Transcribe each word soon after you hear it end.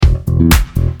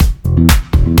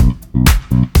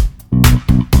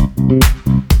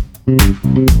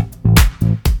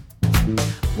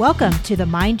Welcome to the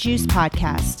Mind Juice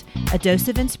Podcast, a dose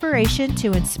of inspiration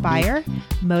to inspire,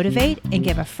 motivate, and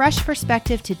give a fresh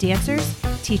perspective to dancers,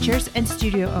 teachers, and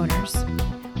studio owners.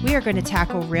 We are going to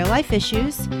tackle real-life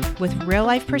issues with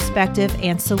real-life perspective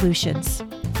and solutions.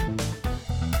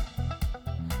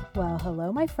 Well,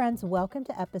 hello, my friends. Welcome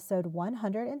to episode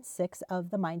 106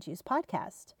 of the Mind Juice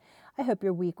Podcast. I hope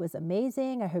your week was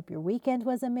amazing. I hope your weekend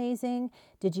was amazing.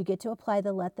 Did you get to apply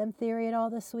the let them theory at all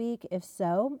this week? If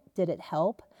so, did it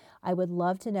help? I would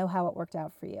love to know how it worked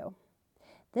out for you.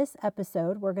 This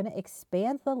episode, we're going to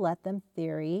expand the let them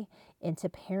theory into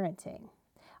parenting.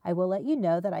 I will let you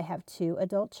know that I have 2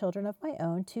 adult children of my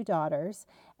own, 2 daughters,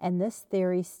 and this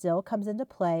theory still comes into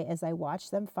play as I watch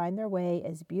them find their way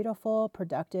as beautiful,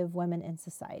 productive women in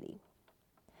society.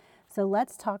 So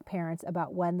let's talk, parents,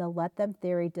 about when the let them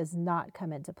theory does not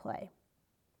come into play.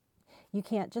 You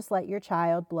can't just let your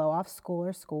child blow off school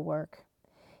or schoolwork.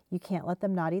 You can't let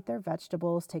them not eat their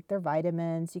vegetables, take their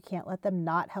vitamins. You can't let them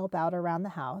not help out around the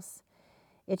house.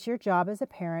 It's your job as a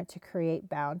parent to create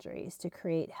boundaries, to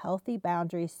create healthy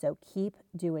boundaries, so keep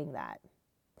doing that.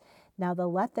 Now, the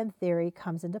let them theory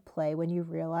comes into play when you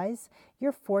realize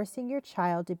you're forcing your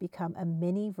child to become a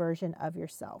mini version of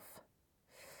yourself.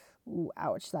 Ooh,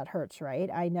 ouch, that hurts, right?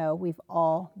 I know, we've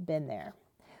all been there.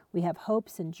 We have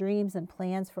hopes and dreams and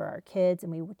plans for our kids,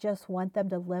 and we just want them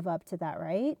to live up to that,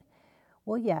 right?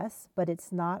 Well, yes, but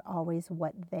it's not always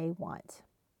what they want.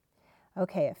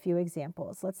 Okay, a few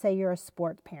examples. Let's say you're a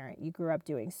sport parent. You grew up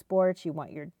doing sports. You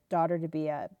want your daughter to be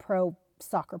a pro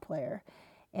soccer player,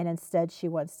 and instead she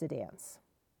wants to dance.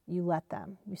 You let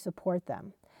them. You support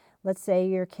them. Let's say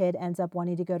your kid ends up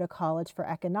wanting to go to college for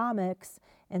economics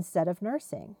instead of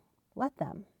nursing. Let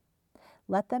them.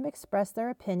 Let them express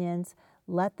their opinions.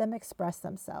 Let them express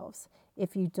themselves.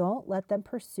 If you don't let them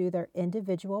pursue their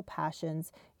individual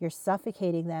passions, you're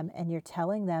suffocating them and you're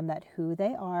telling them that who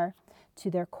they are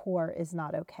to their core is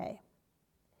not okay.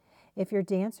 If your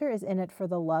dancer is in it for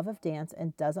the love of dance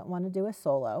and doesn't want to do a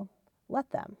solo,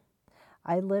 let them.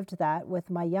 I lived that with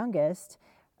my youngest.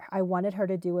 I wanted her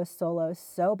to do a solo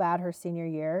so bad her senior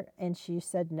year, and she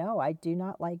said, no, I do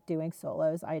not like doing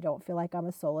solos. I don't feel like I'm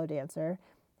a solo dancer.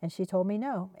 And she told me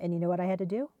no. And you know what I had to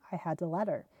do? I had to let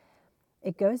her.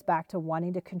 It goes back to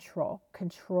wanting to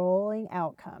controlling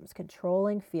outcomes,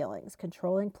 controlling feelings,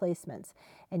 controlling placements.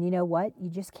 And you know what?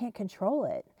 You just can't control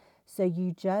it. So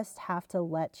you just have to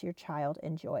let your child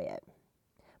enjoy it.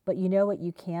 But you know what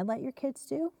you can let your kids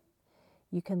do?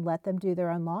 You can let them do their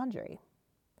own laundry.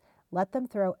 Let them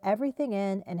throw everything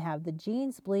in and have the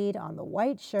jeans bleed on the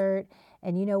white shirt.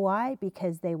 And you know why?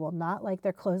 Because they will not like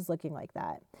their clothes looking like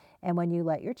that. And when you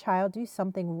let your child do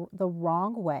something the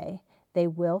wrong way, they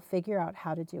will figure out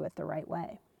how to do it the right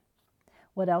way.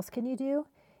 What else can you do?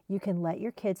 You can let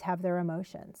your kids have their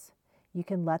emotions. You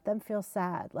can let them feel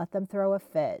sad, let them throw a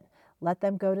fit, let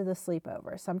them go to the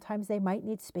sleepover. Sometimes they might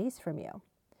need space from you.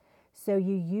 So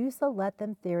you use the let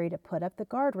them theory to put up the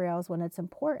guardrails when it's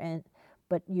important,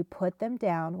 but you put them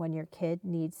down when your kid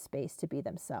needs space to be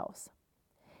themselves.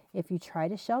 If you try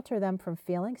to shelter them from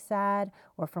feeling sad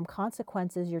or from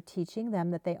consequences, you're teaching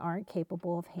them that they aren't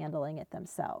capable of handling it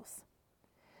themselves.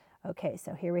 Okay,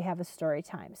 so here we have a story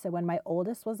time. So when my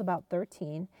oldest was about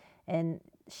 13, and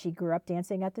she grew up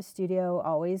dancing at the studio,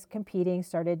 always competing,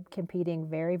 started competing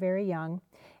very, very young.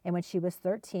 And when she was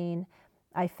 13,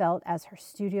 I felt as her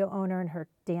studio owner and her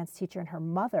dance teacher and her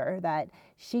mother that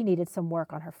she needed some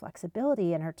work on her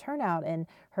flexibility and her turnout and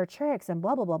her tricks and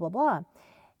blah, blah, blah, blah, blah.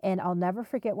 And I'll never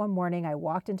forget one morning I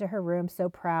walked into her room so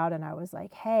proud and I was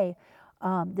like, hey,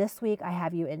 this week I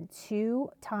have you in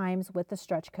 2 times with the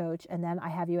stretch coach, and then I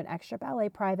have you an extra ballet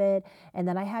private, and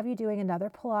then I have you doing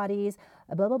another Pilates,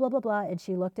 blah, blah, blah, blah, blah. And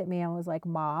she looked at me and was like,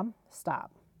 Mom,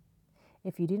 stop.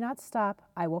 If you do not stop,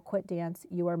 I will quit dance.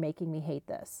 You are making me hate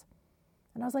this.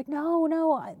 And I was like, no,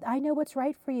 I know what's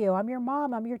right for you. I'm your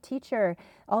mom. I'm your teacher.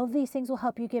 All of these things will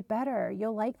help you get better.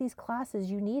 You'll like these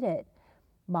classes. You need it.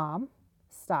 Mom,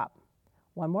 stop.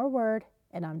 One more word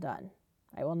and I'm done.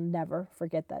 I will never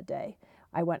forget that day.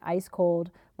 I went ice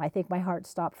cold. I think my heart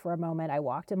stopped for a moment. I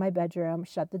walked in my bedroom,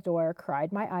 shut the door,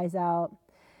 cried my eyes out.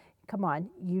 Come on,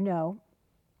 I know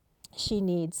what she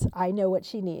needs. I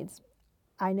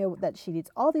know that she needs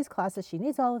all these classes. She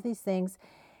needs all of these things.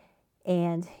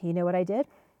 And you know what I did?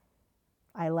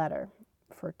 I let her.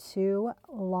 For 2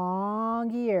 long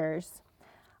years,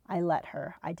 I let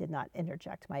her. I did not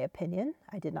interject my opinion.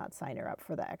 I did not sign her up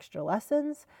for the extra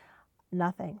lessons.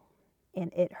 Nothing.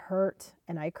 And it hurt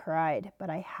and I cried, but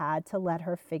I had to let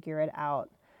her figure it out.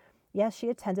 Yes, she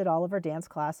attended all of her dance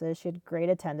classes. She had great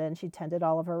attendance. She attended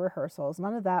all of her rehearsals.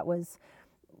 None of that was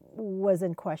was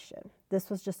in question. This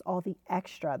was just all the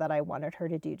extra that I wanted her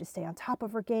to do to stay on top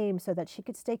of her game so that she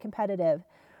could stay competitive.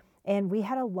 And we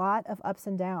had a lot of ups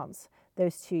and downs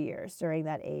those 2 years during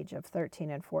that age of 13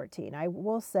 and 14. I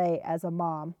will say, as a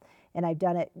mom, and I've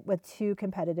done it with two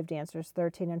competitive dancers,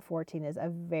 13 and 14 is a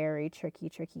very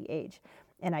tricky age.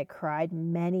 And I cried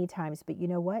many times, but you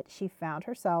know what? She found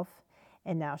herself,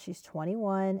 and now she's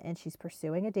 21 and she's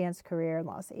pursuing a dance career in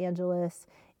Los Angeles.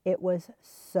 It was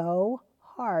so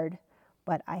hard,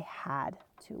 but I had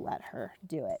to let her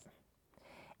do it.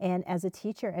 And as a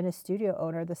teacher and a studio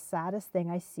owner, the saddest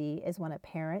thing I see is when a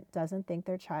parent doesn't think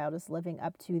their child is living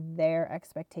up to their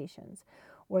expectations,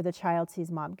 or the child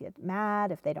sees mom get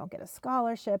mad if they don't get a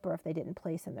scholarship or if they didn't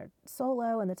place in their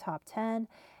solo in the top 10.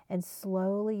 And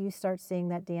slowly you start seeing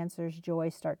that dancer's joy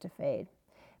start to fade,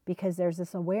 because there's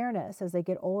this awareness as they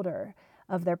get older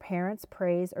of their parents'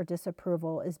 praise or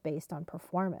disapproval is based on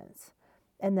performance.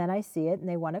 And then I see it and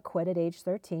they want to quit at age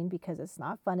 13 because it's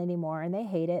not fun anymore and they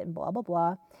hate it and blah, blah,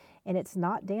 blah. And it's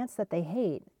not dance that they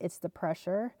hate. It's the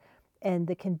pressure and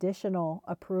the conditional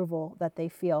approval that they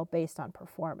feel based on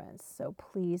performance. So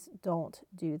please don't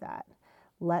do that.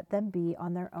 Let them be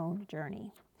on their own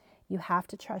journey. You have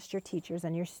to trust your teachers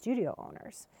and your studio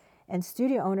owners. And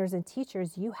studio owners and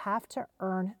teachers, you have to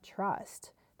earn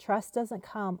trust. Trust doesn't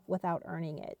come without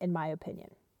earning it, in my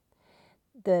opinion.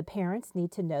 The parents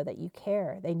need to know that you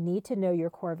care. They need to know your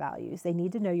core values. They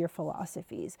need to know your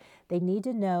philosophies. They need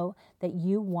to know that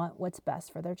you want what's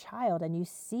best for their child and you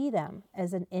see them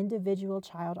as an individual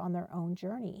child on their own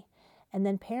journey. And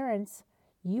then parents,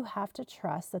 you have to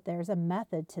trust that there's a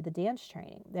method to the dance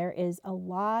training. There is a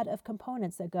lot of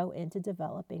components that go into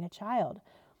developing a child,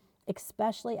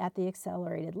 especially at the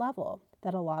accelerated level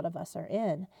that a lot of us are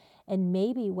in. And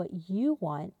maybe what you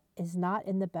want is not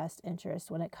in the best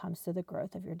interest when it comes to the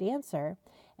growth of your dancer,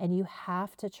 and you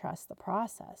have to trust the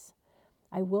process.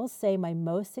 I will say my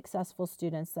most successful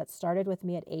students that started with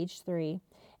me at age 3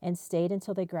 and stayed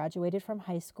until they graduated from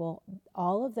high school,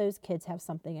 all of those kids have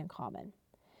something in common.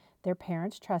 Their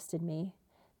parents trusted me.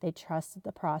 They trusted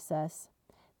the process.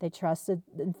 They trusted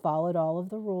and followed all of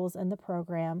the rules in the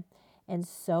program, and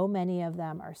so many of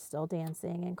them are still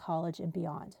dancing in college and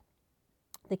beyond.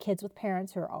 The kids with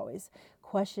parents who are always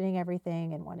questioning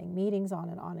everything and wanting meetings on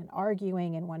and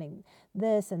arguing and wanting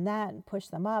this and that and push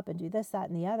them up and do this, that,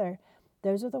 and the other,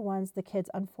 those are the ones the kids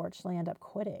unfortunately end up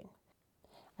quitting.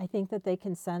 I think that they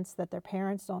can sense that their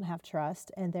parents don't have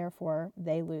trust and therefore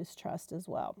they lose trust as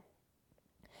well.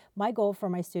 My goal for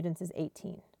my students is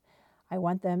 18. I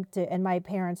want them to, and my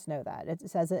parents know that. It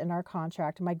says it in our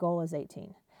contract. My goal is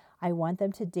 18. I want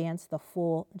them to dance the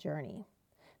full journey.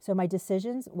 So my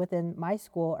decisions within my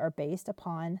school are based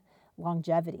upon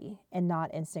longevity and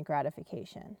not instant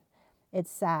gratification.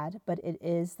 It's sad, but it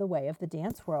is the way of the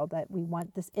dance world that we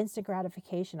want this instant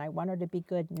gratification. I want her to be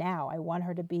good now. I want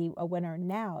her to be a winner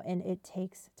now, and it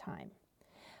takes time.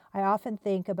 I often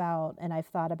think about, and I've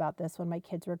thought about this when my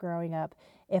kids were growing up,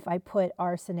 if I put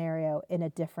our scenario in a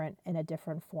different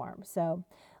form. So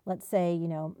let's say,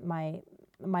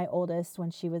 my oldest, when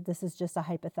she was, this is just a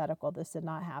hypothetical, this did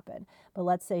not happen, but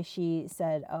let's say she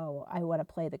said, oh, I want to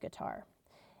play the guitar.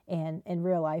 And in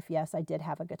real life, yes, I did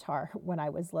have a guitar when I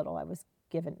was little. I was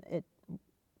given it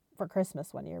for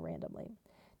Christmas one year randomly.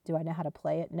 Do I know how to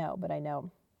play it? No, but I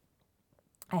know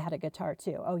I had a guitar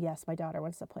too. Oh yes, my daughter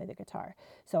wants to play the guitar.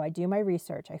 So I do my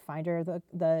research. I find her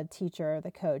the teacher,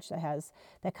 the coach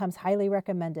that comes highly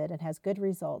recommended and has good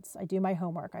results. I do my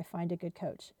homework. I find a good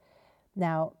coach.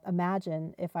 Now,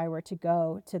 imagine if I were to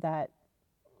go to that,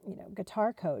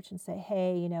 guitar coach and say,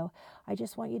 hey, I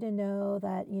just want you to know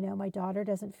that, my daughter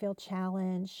doesn't feel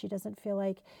challenged. She doesn't feel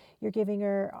like you're giving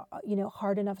her,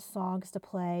 hard enough songs to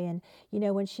play. And,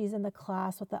 when she's in the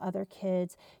class with the other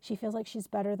kids, she feels like she's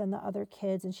better than the other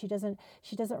kids and she doesn't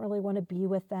really want to be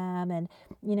with them. And,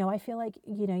 I feel like,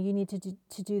 you need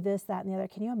to do this, that, and the other.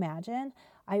 Can you imagine?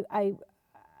 I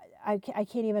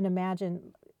can't even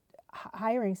imagine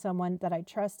hiring someone that I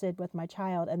trusted with my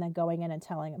child and then going in and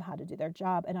telling them how to do their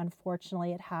job. And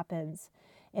unfortunately, it happens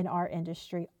in our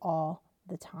industry all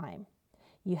the time.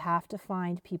 You have to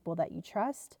find people that you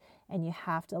trust and you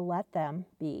have to let them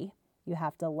be. You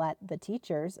have to let the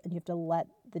teachers and you have to let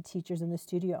the teachers and the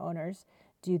studio owners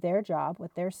do their job,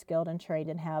 what they're skilled and trained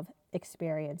and have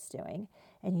experience doing.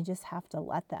 And you just have to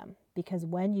let them, because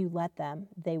when you let them,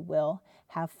 they will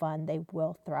have fun, they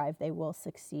will thrive, they will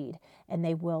succeed, and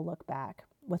they will look back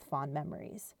with fond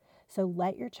memories. So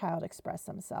let your child express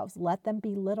themselves. Let them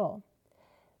be little.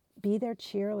 Be their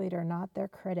cheerleader, not their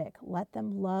critic. Let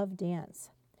them love dance.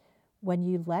 When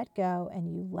you let go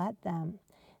and you let them,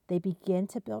 They begin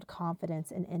to build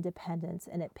confidence and independence,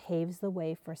 and it paves the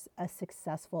way for a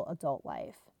successful adult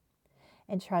life.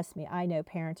 And trust me, I know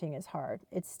parenting is hard.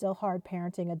 It's still hard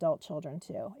parenting adult children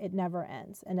too. It never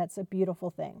ends, and that's a beautiful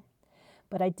thing.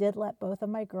 But I did let both of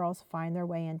my girls find their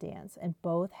way in dance, and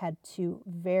both had two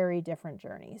very different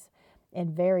journeys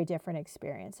and very different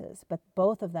experiences. But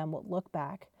both of them will look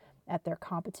back at their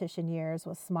competition years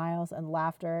with smiles and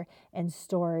laughter and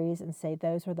stories and say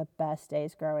those were the best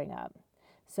days growing up.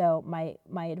 So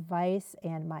my advice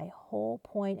and my whole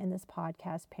point in this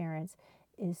podcast, parents,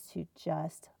 is to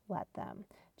just let them.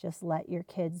 Just let your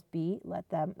kids be. Let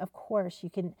them. Of course, you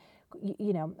can,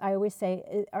 I always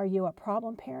say, are you a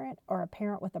problem parent or a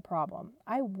parent with a problem?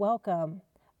 I welcome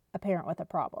a parent with a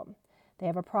problem. They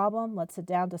have a problem. Let's sit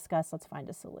down, discuss, let's find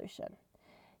a solution.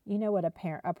 You know what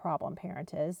a problem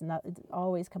parent is. Not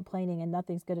always complaining and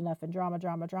nothing's good enough and drama.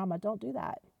 Don't do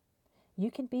that. You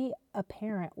can be a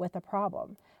parent with a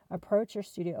problem. Approach your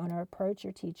studio owner, approach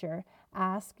your teacher,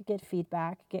 ask, get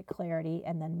feedback, get clarity,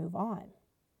 and then move on.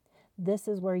 This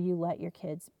is where you let your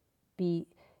kids be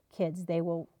kids. They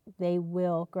will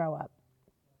grow up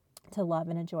to love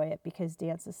and enjoy it, because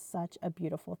dance is such a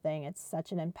beautiful thing. It's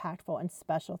such an impactful and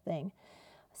special thing.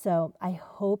 So I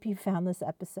hope you found this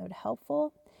episode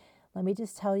helpful. Let me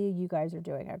just tell you, you guys are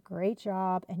doing a great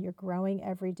job and you're growing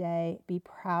every day. Be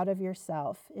proud of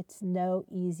yourself. It's no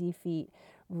easy feat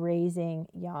raising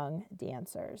young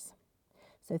dancers.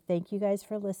 So thank you guys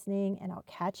for listening, and I'll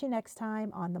catch you next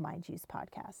time on the Mind Juice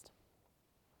podcast.